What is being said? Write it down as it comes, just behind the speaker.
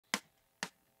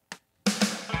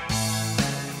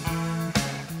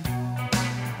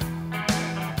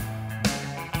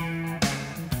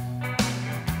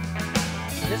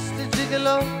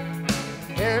gigolo.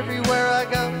 Everywhere I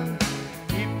go,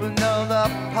 people know the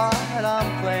part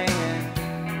I'm playing.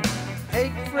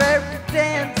 Hate for every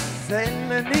dance,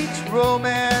 selling each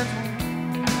romance.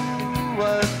 Ooh,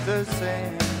 what they're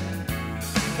saying.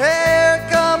 There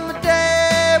come a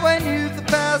day when youth will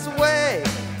pass away.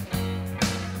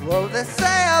 What they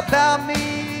say about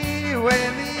me,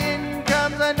 when the end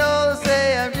comes, I know they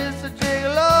say I'm just a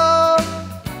gigolo.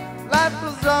 Life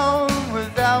goes on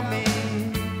without me.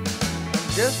 I'm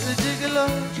just a gigolo.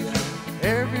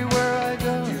 Everywhere I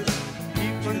go,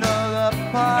 people know the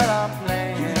part I'm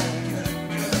playing.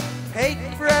 Hate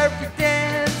for every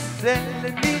dance,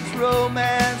 selling each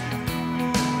romance.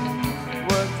 Ooh,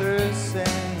 what they're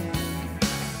saying.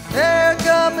 There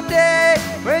come a day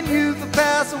when youth will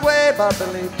pass away,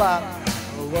 bubbly pop.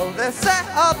 What they say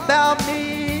about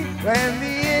me, when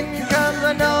the end comes,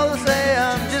 I know they say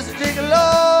I'm just a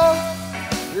gigolo.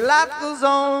 Life goes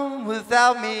on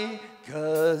without me,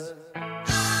 'cause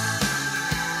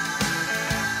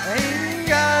I ain't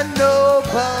got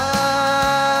nobody,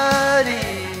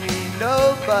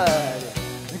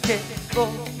 nobody care for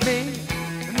me,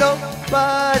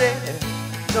 nobody,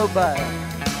 nobody.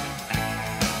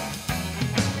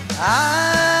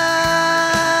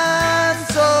 I'm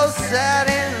so sad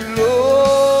and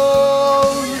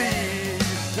lonely,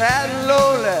 sad and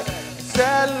lonely,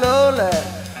 sad and lonely.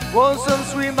 Won't some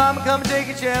sweet mama come and take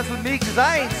a chance with me, 'cause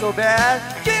I ain't so bad.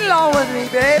 Get along with me,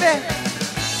 baby.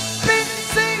 Been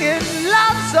singing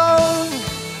love songs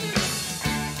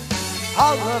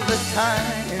all of the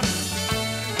time.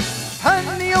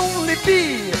 Honey, only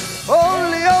bee,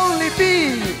 only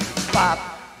bee. Bop,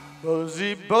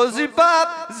 buzzy, buzzy, bop,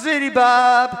 zitty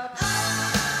bop.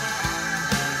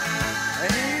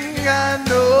 Ain't got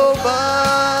nobody,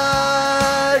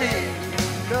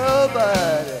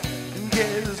 nobody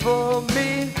cares for me.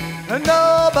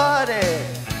 Nobody,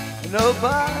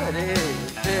 nobody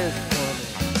cares for me.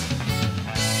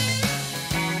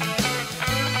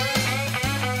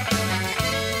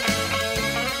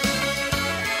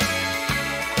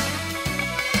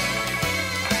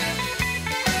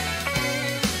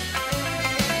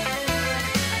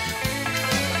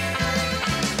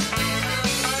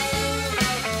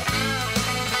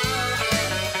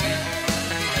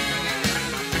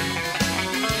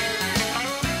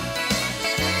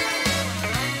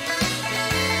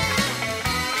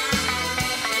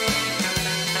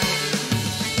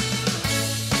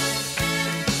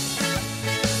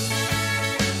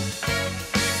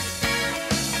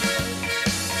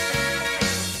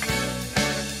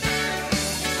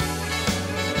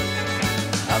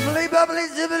 Humbly bubbly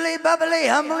zibbly bubbly,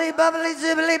 humbly bubbly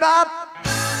zibbly bop.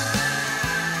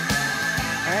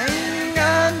 Ain't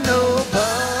got nobody,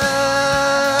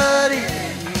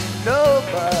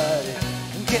 nobody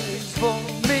cares for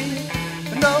me.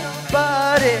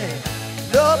 Nobody,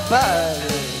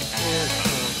 nobody cares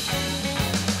for me.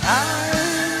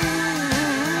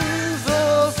 I'm so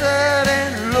sad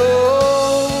and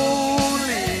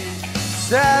lonely,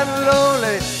 sad and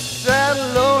lonely, sad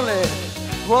and lonely.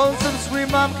 Won't some sweet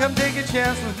mom come take a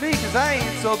chance with me, 'cause I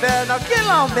ain't so bad. Now get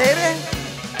along, baby.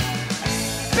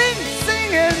 Been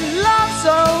singing love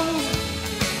songs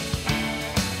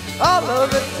all of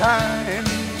the time.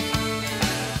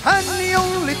 Honey,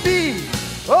 only bee,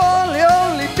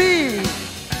 only bee.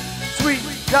 Sweet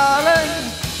darling,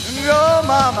 oh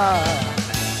mama.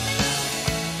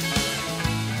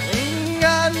 Ain't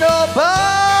got nobody,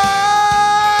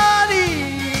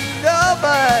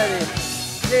 nobody.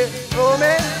 For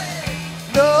me,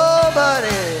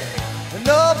 nobody,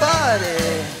 nobody,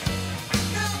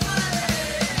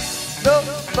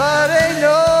 nobody,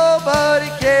 nobody.